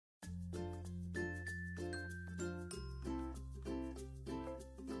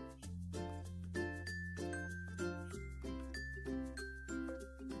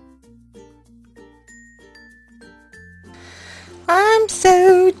I'm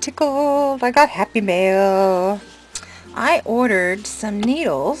so tickled. I got happy mail. I ordered some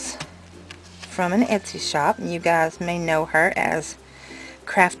needles from an Etsy shop, and you guys may know her as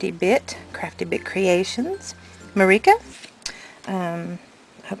Crafty Bit Creations. Marika. I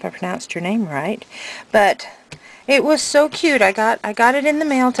hope I pronounced your name right. But it was so cute. I got it in the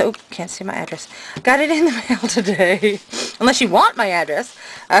mail to, oh, can't see my address. Got it in the mail today. Unless you want my address.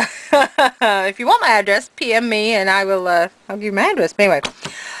 If you want my address, PM me and I'll give you my address. But anyway,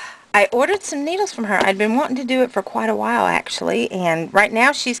 I ordered some needles from her. I'd been wanting to do it for quite a while actually, and right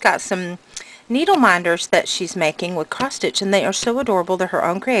now she's got some needle minders that she's making with cross stitch, and they are so adorable. They're her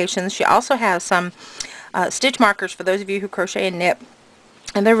own creations. She also has some stitch markers for those of you who crochet and knit.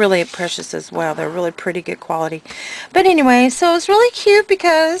 And they're really precious as well. They're really pretty good quality. But anyway, so it's really cute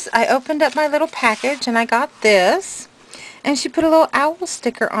because I opened up my little package and I got this. And she put a little owl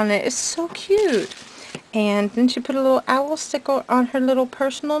sticker on it. It's so cute. And then she put a little owl sticker on her little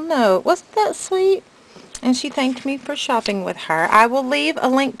personal note. Wasn't that sweet? And she thanked me for shopping with her. I will leave a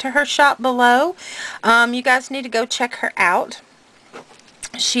link to her shop below. You guys need to go check her out.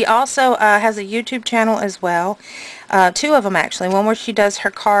 She also has a YouTube channel as well. Two of them actually. One where she does her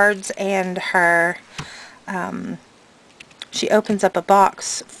cards and her, she opens up a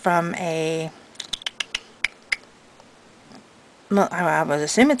box from a, I would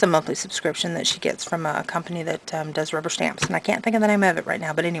assume it's a monthly subscription that she gets from a company that does rubber stamps. And I can't think of the name of it right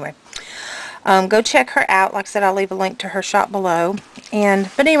now, but anyway. Go check her out. Like I said, I'll leave a link to her shop below.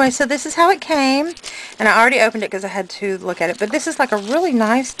 But anyway, so this is how it came. And I already opened it because I had to look at it. But this is like a really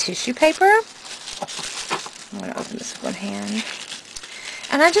nice tissue paper. I'm going to open this with one hand.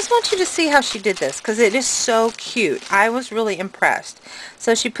 And I just want you to see how she did this because it is so cute. I was really impressed.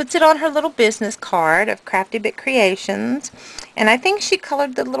 So she puts it on her little business card of Crafty Bit Creations. And I think she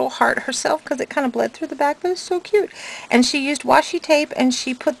colored the little heart herself because it kind of bled through the back, but it's so cute. And she used washi tape and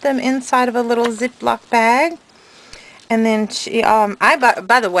she put them inside of a little Ziploc bag. And then she,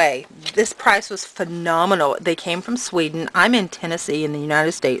 by the way, this price was phenomenal. They came from Sweden. I'm in Tennessee in the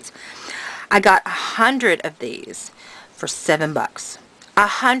United States. I got 100 of these for $7.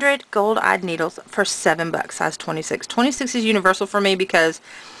 100 gold-eyed needles for $7, size 26. 26 is universal for me because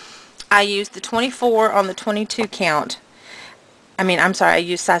I used the 24 on the 22 count. I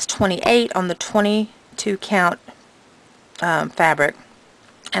used size 28 on the 22 count fabric,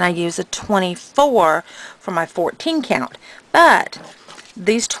 and I use a 24 for my 14 count. But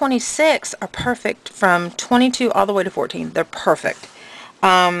these 26 are perfect from 22 all the way to 14. They're perfect.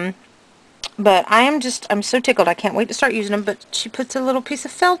 But I'm so tickled. I can't wait to start using them. But she puts a little piece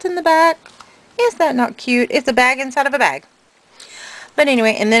of felt in the back. Is that not cute? It's a bag inside of a bag. But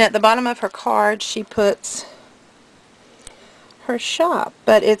anyway, and then at the bottom of her card, she puts her shop.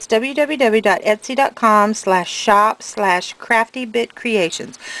 But it's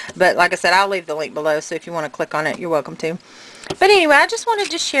www.etsy.com/shop/CraftyBitCreations. But like I said, I'll leave the link below. So if you want to click on it, you're welcome to. But anyway, I just wanted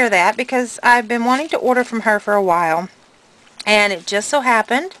to share that because I've been wanting to order from her for a while. And it just so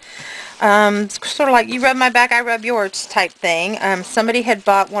happened, sort of like you rub my back, I rub yours type thing. Somebody had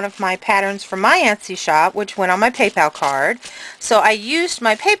bought one of my patterns from my Etsy shop, which went on my PayPal card. So I used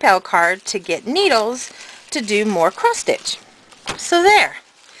my PayPal card to get needles to do more cross stitch. So there.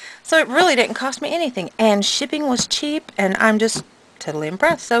 So it really didn't cost me anything. And shipping was cheap, and I'm just totally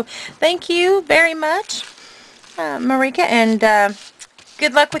impressed. So thank you very much, Marika, and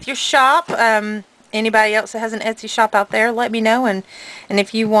good luck with your shop. Anybody else that has an Etsy shop out there, let me know, and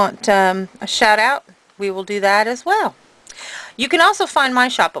if you want a shout out, we will do that as well. You can also find my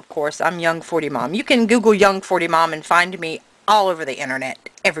shop, of course. I'm Young 40 Mom. You can Google Young 40 Mom and find me all over the internet,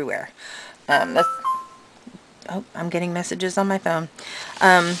 everywhere. Oh, I'm getting messages on my phone.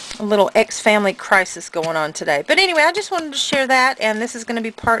 A little ex-family crisis going on today. But anyway, I just wanted to share that, and this is going to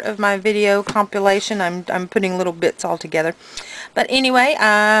be part of my video compilation. I'm putting little bits all together. But anyway,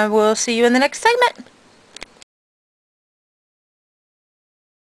 I will see you in the next segment.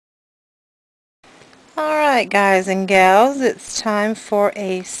 Alright, guys and gals, it's time for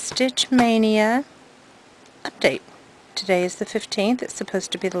a Stitch Mania update. Today is the 15th. It's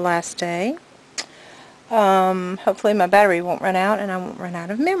supposed to be the last day. Hopefully my battery won't run out and I won't run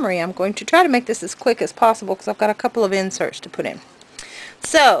out of memory. I'm going to try to make this as quick as possible because I've got a couple of inserts to put in.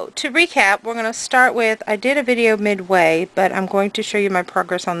 So, to recap, we're going to start with, I did a video midway, but I'm going to show you my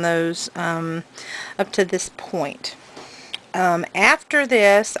progress on those up to this point. After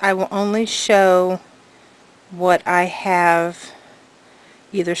this, I will only show what I have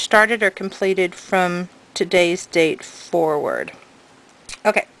either started or completed from today's date forward.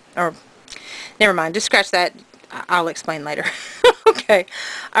 Okay, or never mind, just scratch that. I'll explain later. Okay,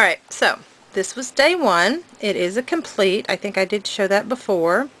 alright, so this was day 1. It is a complete. I think I did show that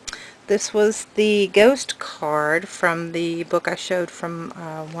before. This was the ghost card from the book I showed from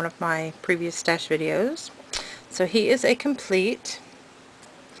one of my previous stash videos. So he is a complete.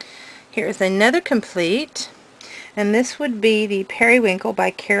 Here is another complete, and this would be the Periwinkle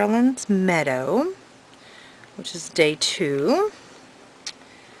by Carolyn's Meadow, which is day 2.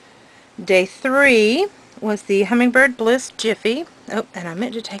 Day 3 was the Hummingbird Bliss Jiffy. Oh, and I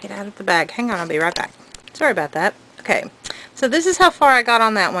meant to take it out of the bag. Hang on, I'll be right back. Sorry about that. Okay, so this is how far I got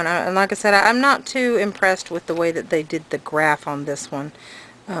on that one. And like I said, I'm not too impressed with the way that they did the graph on this one.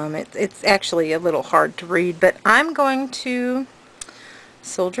 It's actually a little hard to read, but I'm going to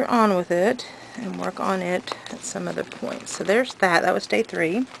soldier on with it and work on it at some other point. So there's that. That was day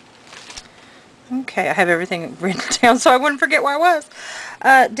 3. Okay, I have everything written down so I wouldn't forget where I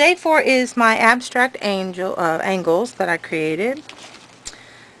was. Day 4 is my abstract angles that I created.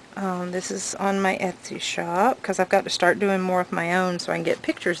 This is on my Etsy shop because I've got to start doing more of my own so I can get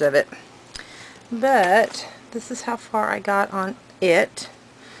pictures of it. But this is how far I got on it.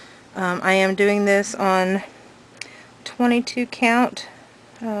 I am doing this on 22 count.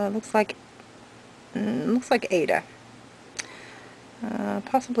 Looks like Ada.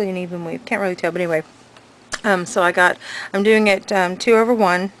 Possibly an even weave. Can't really tell, but anyway. So I'm doing it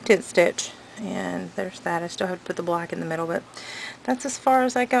 2/1 10th stitch, and there's that. I still have to put the black in the middle, but that's as far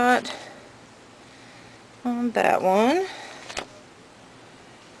as I got on that one.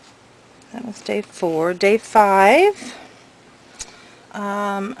 That was day 4. Day 5.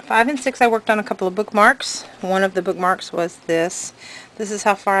 5 and 6 I worked on a couple of bookmarks. One of the bookmarks was this. This is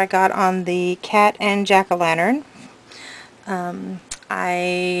how far I got on the cat and jack-o'-lantern.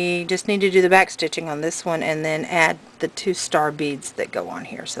 I just need to do the back stitching on this one and then add the 2 star beads that go on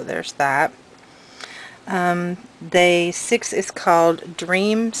here. So there's that. Day 6 is called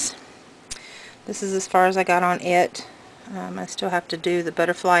Dreams. This is as far as I got on it. I still have to do the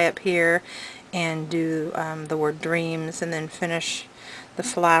butterfly up here and do the word dreams, and then finish the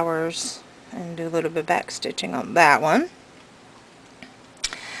flowers and do a little bit of back stitching on that one.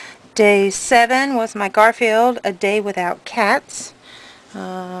 Day 7 was my Garfield, A Day Without Cats.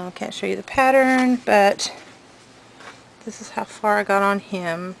 Can't show you the pattern, but this is how far I got on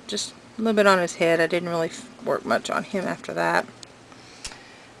him. Just a little bit on his head. I didn't really work much on him after that.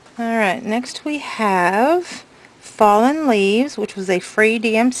 Alright, next we have Fallen Leaves, which was a free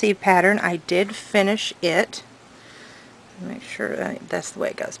DMC pattern. I did finish it. Make sure that's the way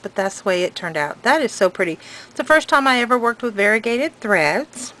it goes, but that's the way it turned out. That is so pretty. It's the first time I ever worked with variegated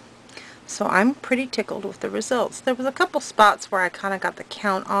threads, so I'm pretty tickled with the results. There was a couple spots where I kind of got the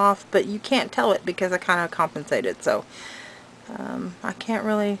count off, but you can't tell it because I kind of compensated, so I can't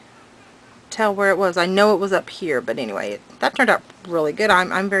really tell where it was. I know it was up here, but anyway, that turned out really good.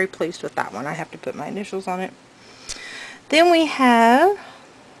 I'm very pleased with that one. I have to put my initials on it. Then we have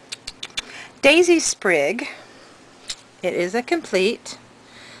Daisy Sprig. It is a complete.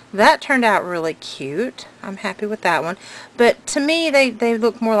 That turned out really cute. I'm happy with that one. But to me, they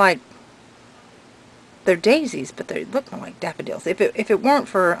look more like, they're daisies, but they look more like daffodils. If it weren't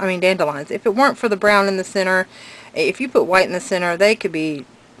for, I mean dandelions, if it weren't for the brown in the center, if you put white in the center, they could be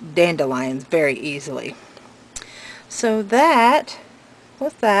dandelions very easily. So that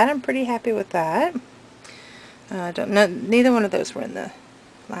was that. I'm pretty happy with that. Neither one of those were in the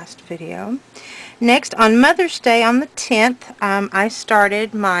last video. Next, on Mother's Day, on the 10th, I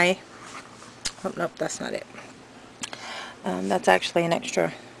started my, oh nope, that's not it. That's actually an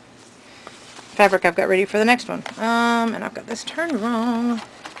extra fabric I've got ready for the next one. And I've got this turned wrong.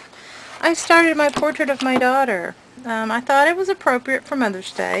 I started my portrait of my daughter. I thought it was appropriate for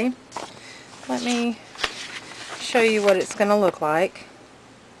Mother's Day. Let me show you what it's going to look like.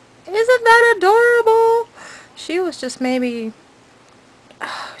 Isn't that adorable? She was just maybe,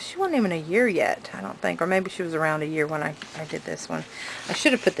 she wasn't even a year yet, I don't think. Or maybe she was around a year when I did this one. I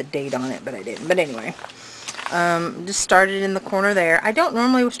should have put the date on it, but I didn't. But anyway, just started in the corner there. I don't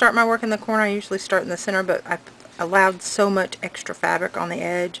normally start my work in the corner. I usually start in the center, but I allowed so much extra fabric on the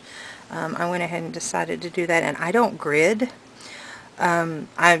edge. I went ahead and decided to do that, and I don't grid.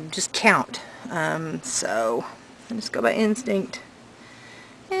 I just count. So I just go by instinct.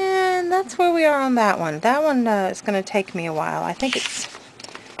 And that's where we are on that one. That one is going to take me a while. I think it's,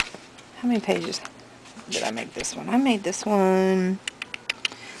 how many pages did I make this one? I made this one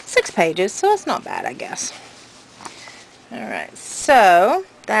 6 pages, so it's not bad, I guess. Alright, so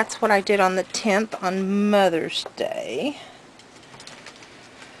that's what I did on the 10th on Mother's Day.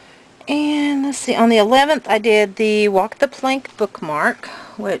 And let's see, on the 11th I did the Walk the Plank bookmark,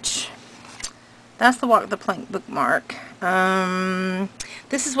 which that's the Walk the Plank bookmark.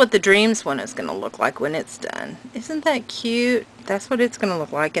 This is what the Dreams one is going to look like when it's done. Isn't that cute? That's what it's going to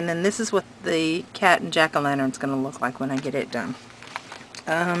look like. And then this is what the cat and jack-o'-lantern is going to look like when I get it done.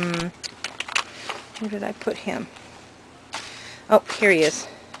 Where did I put him? Oh, here he is.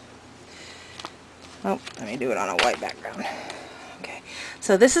 Oh, let me do it on a white background. Okay,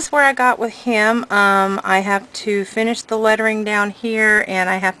 so this is where I got with him. I have to finish the lettering down here, and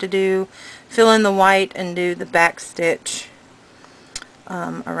I have to fill in the white and do the back stitch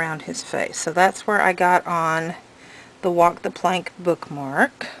around his face. So that's where I got on the Walk the Plank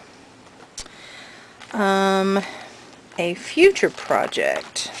bookmark. A future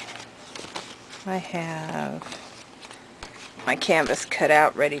project. I have my canvas cut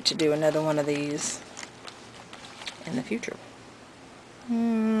out, ready to do another one of these in the future.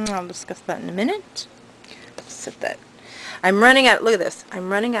 I'll discuss that in a minute. Set that. I'm running out. Look at this.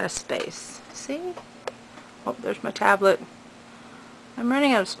 I'm running out of space. See? Oh, there's my tablet. I'm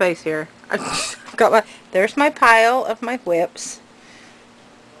running out of space here. I've got my. There's my pile of my whips.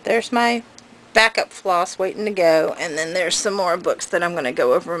 There's my backup floss waiting to go, and then there's some more books that I'm going to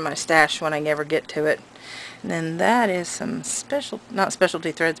go over in my stash when I ever get to it. And then that is some not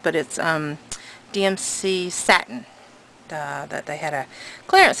specialty threads, but it's DMC satin that they had a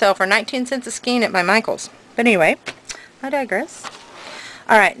clearance sale for 19 cents a skein at my Michael's. But anyway, I digress.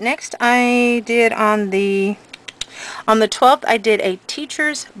 Alright, next I did on the 12th, I did a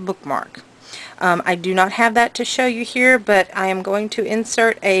teacher's bookmark. I do not have that to show you here, but I am going to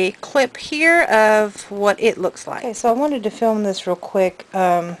insert a clip here of what it looks like. Okay, so I wanted to film this real quick,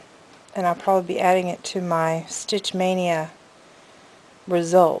 and I'll probably be adding it to my Stitch Mania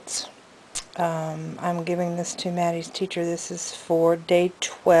results. I'm giving this to Maddie's teacher. This is for day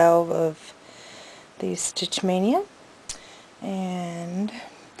 12 of the Stitch Mania, and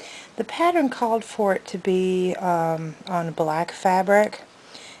the pattern called for it to be on black fabric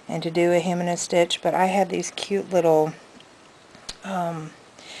and to do a hem and a stitch, but I had these cute little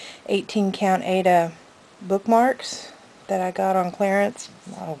 18 count Ada bookmarks that I got on clearance,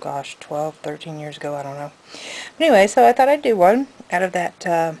 oh gosh, 12, 13 years ago, I don't know. But anyway, so I thought I'd do one out of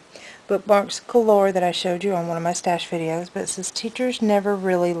that bookmarks galore that I showed you on one of my stash videos. But it says teachers never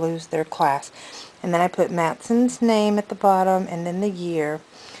really lose their class, and then I put Matson's name at the bottom, and then the year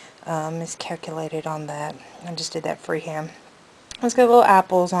is calculated on that. I just did that freehand. It's got little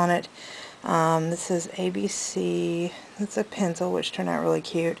apples on it. This is ABC. It's a pencil, which turned out really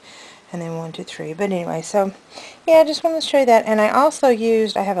cute. And then 1, 2, 3. But anyway, so yeah, I just wanted to show you that. And I also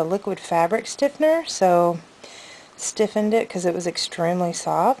used, I have a liquid fabric stiffener, so stiffened it because it was extremely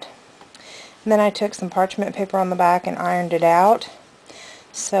soft. And then I took some parchment paper on the back and ironed it out.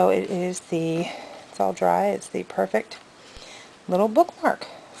 So it's all dry. It's the perfect little bookmark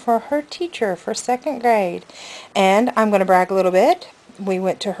for her teacher for 2nd grade. And I'm going to brag a little bit. We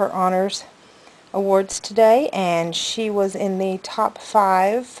went to her honors awards today, and she was in the top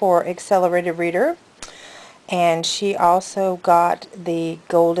 5 for accelerated reader, and she also got the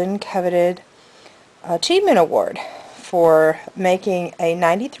golden coveted achievement award for making a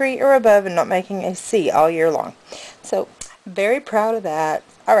 93 or above and not making a C all year long. So very proud of that.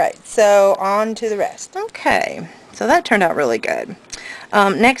 Alright, so on to the rest. Okay, so that turned out really good.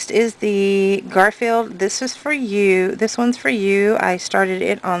 Next is the Garfield. This is for you. This one's for you. I started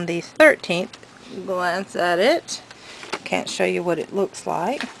it on the 13th. Glance at it. Can't show you what it looks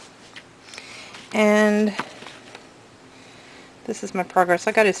like. And this is my progress.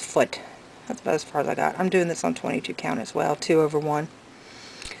 I got his foot. That's about as far as I got. I'm doing this on 22 count as well, 2/1.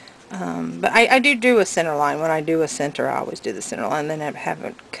 But I do a center line. When I do a center, I always do the center line, then I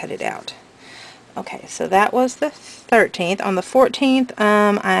haven't cut it out. Okay, so that was the 13th. On the 14th,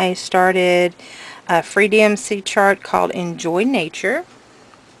 I started a free DMC chart called Enjoy Nature.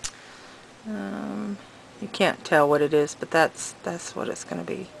 You can't tell what it is, but that's what it's going to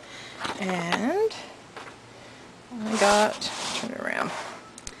be. And I got, turn it around,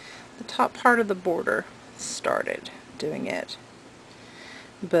 the top part of the border started doing it.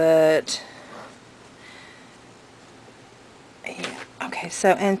 But yeah, okay,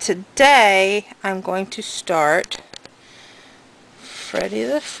 so and today I'm going to start Freddy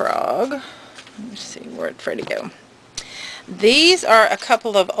the Frog. Let me see, where'd Freddy go? These are a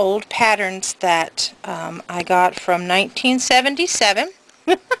couple of old patterns that I got from 1977.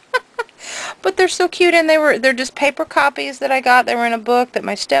 But they're so cute, and they're just paper copies that I got. They were in a book that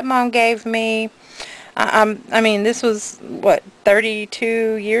my stepmom gave me. I mean, this was, what,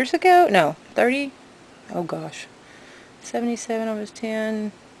 32 years ago? No, 30? Oh, gosh. 77, I was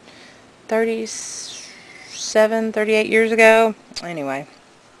 10. 37, 38 years ago. Anyway.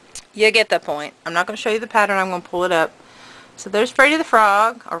 You get the point. I'm not going to show you the pattern. I'm going to pull it up. So there's Freddy the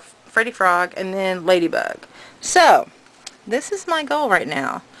Frog, or Freddy Frog, and then Ladybug. So this is my goal right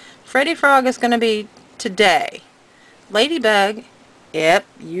now. Freddy Frog is going to be today. Ladybug, yep,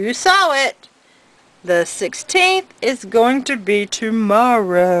 you saw it. The 16th is going to be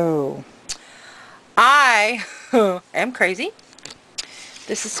tomorrow. I am crazy.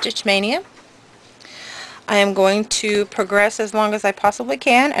 This is Stitch Mania. I am going to progress as long as I possibly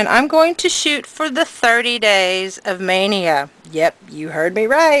can, and I'm going to shoot for the 30 days of May-nia. Yep, you heard me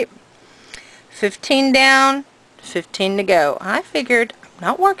right. 15 down, 15 to go. I figured I'm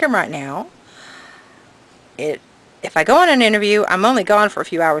not working right now. If I go on an interview, I'm only gone for a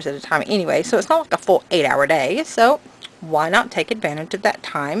few hours at a time anyway, so it's not like a full 8-hour day, so why not take advantage of that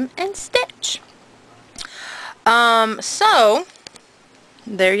time and stitch? So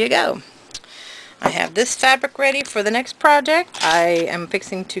there you go. I have this fabric ready for the next project. I am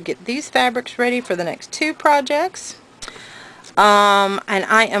fixing to get these fabrics ready for the next 2 projects. And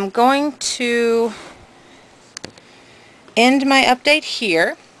I am going to end my update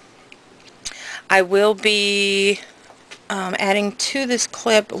here. I will be adding to this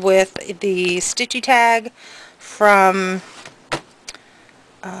clip with the Stitchy tag from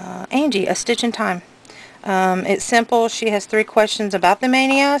Angie, A Stitch in Time. It's simple. She has 3 questions about the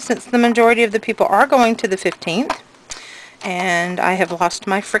May-nia, since the majority of the people are going to the 15th. And I have lost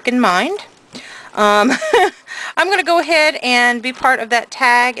my frickin' mind. I'm going to go ahead and be part of that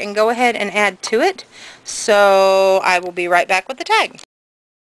tag and go ahead and add to it. So I will be right back with the tag.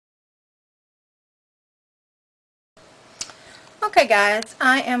 Okay guys,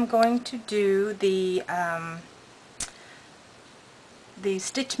 I am going to do the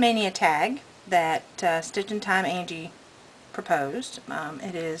Stitch Mania tag that Stitch in Time Angie proposed.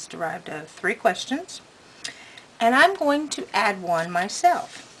 It is derived of 3 questions, and I'm going to add one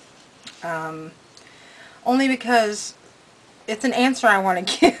myself. Only because it's an answer I want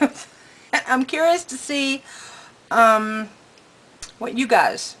to give. I'm curious to see what you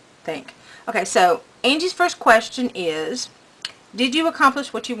guys think. Okay, so Angie's first question is, did you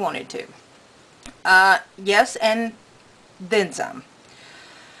accomplish what you wanted to? Yes, and then some.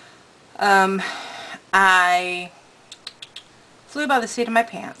 I flew by the seat of my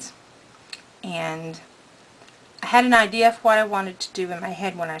pants, and I had an idea of what I wanted to do in my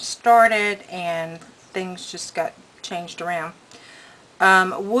head when I started, and things just got changed around.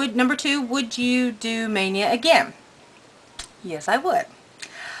 Number 2, would you do May-nia again? Yes, I would.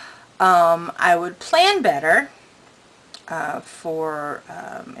 I would plan better for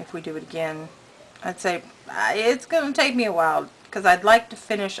if we do it again. I'd say it's going to take me a while, because I'd like to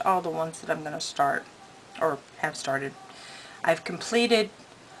finish all the ones that I'm going to start, or have started. I've completed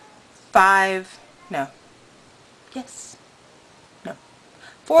 4 of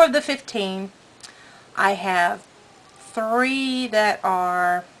the 15. I have 3 that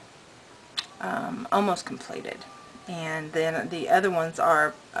are almost completed, and then the other ones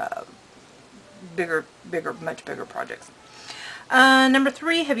are much bigger projects. Number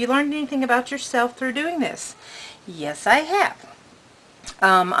 3, have you learned anything about yourself through doing this? Yes, I have.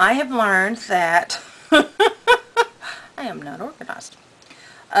 I have learned that I am not organized.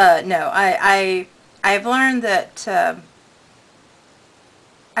 No, I've learned that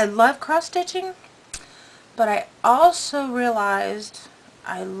I love cross-stitching, but I also realized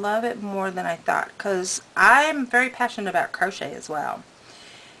I love it more than I thought, because I'm very passionate about crochet as well.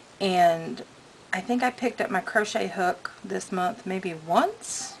 And I think I picked up my crochet hook this month maybe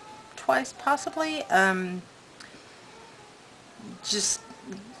once, twice possibly.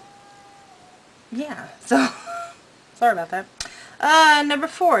 Yeah, so sorry about that. Number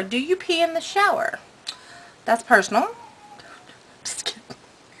 4, do you pee in the shower? That's personal. Just kidding.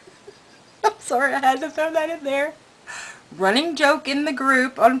 I'm sorry, I had to throw that in there. Running joke in the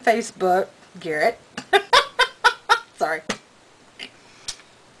group on Facebook, Garrett. Sorry.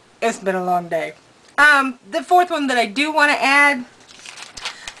 It's been a long day. The 4th one that I do want to add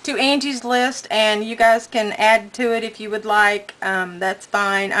to Angie's list, and you guys can add to it if you would like, that's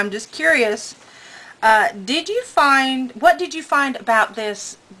fine. I'm just curious, what did you find about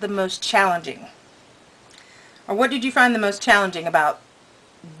this the most challenging? Or what did you find the most challenging about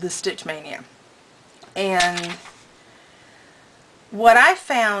the Stitch Mania? And what I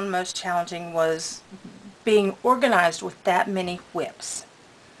found most challenging was being organized with that many whips.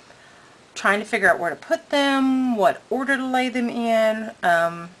 Trying to figure out where to put them, what order to lay them in.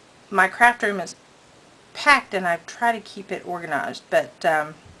 My craft room is packed, and I've tried to keep it organized, but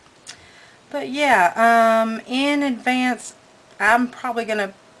yeah, in advance I'm probably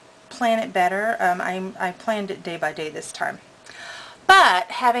gonna plan it better. I planned it day by day this time.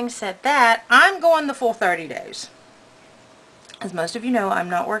 But having said that, I'm going the full 30 days. As most of you know, I'm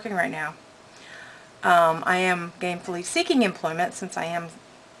not working right now. I am gainfully seeking employment since I am...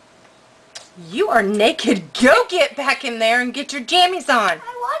 You are naked. Go get back in there and get your jammies on.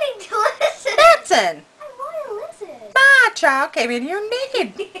 I wanted to listen. Benson. I want to listen. My child came in here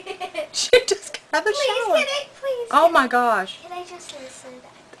naked. She just got out of the shower. Please. Oh my gosh. Can I just listen?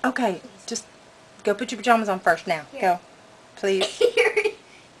 Okay, just go put your pajamas on first now. Here. Go. Please. Here.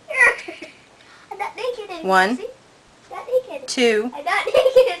 I'm not naked anymore. 1, See? I'm not naked. 2, I'm not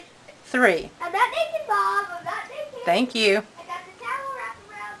naked. 3. I'm not naked, Bob. I'm not naked. Thank you. I got the towel wrapped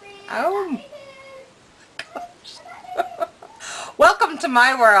around me. Oh. I'm not naked. Welcome to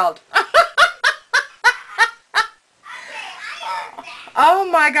my world. Oh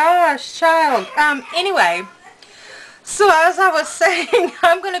my gosh, child. Anyway, so as I was saying,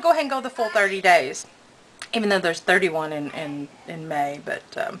 I'm going to go ahead and go the full 30 days. Even though there's 31 in May,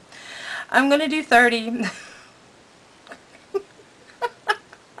 but I'm going to do 30.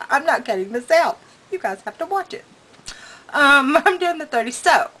 I'm not cutting this out. You guys have to watch it. I'm doing the 30.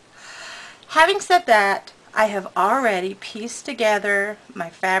 So, having said that, I have already pieced together my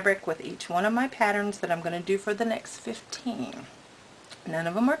fabric with each one of my patterns that I'm going to do for the next 15. None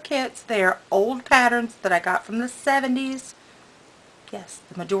of them are kits. They are old patterns that I got from the 70s. Yes,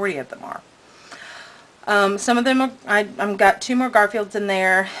 the majority of them are. Some of them are, I've got 2 more Garfields in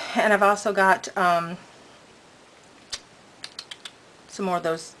there, and I've also got some more of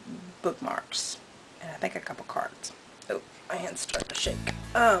those bookmarks, and I think a couple cards. Oh, my hand's starting to shake.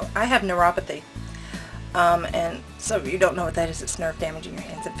 Oh, I have neuropathy. And so if you don't know what that is, it's nerve damage in your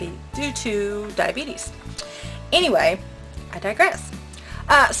hands and feet due to diabetes. Anyway, I digress.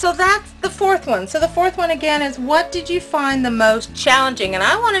 So that's the 4th one. So the 4th one again is, what did you find the most challenging? And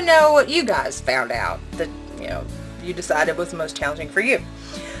I want to know what you guys found out that, you know, you decided was the most challenging for you.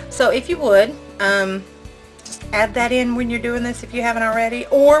 So if you would, just add that in when you're doing this if you haven't already,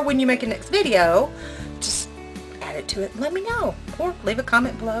 or when you make a next video, just add it to it and let me know, or leave a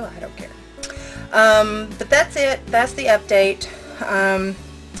comment below. I don't care. But that's it. That's the update. I'm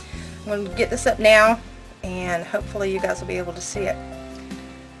going to get this up now, and hopefully you guys will be able to see it.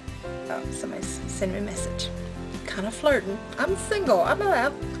 Oh, somebody's sending me a message. Kind of flirting. I'm single. I'm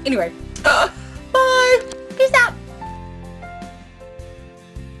allowed. Anyway.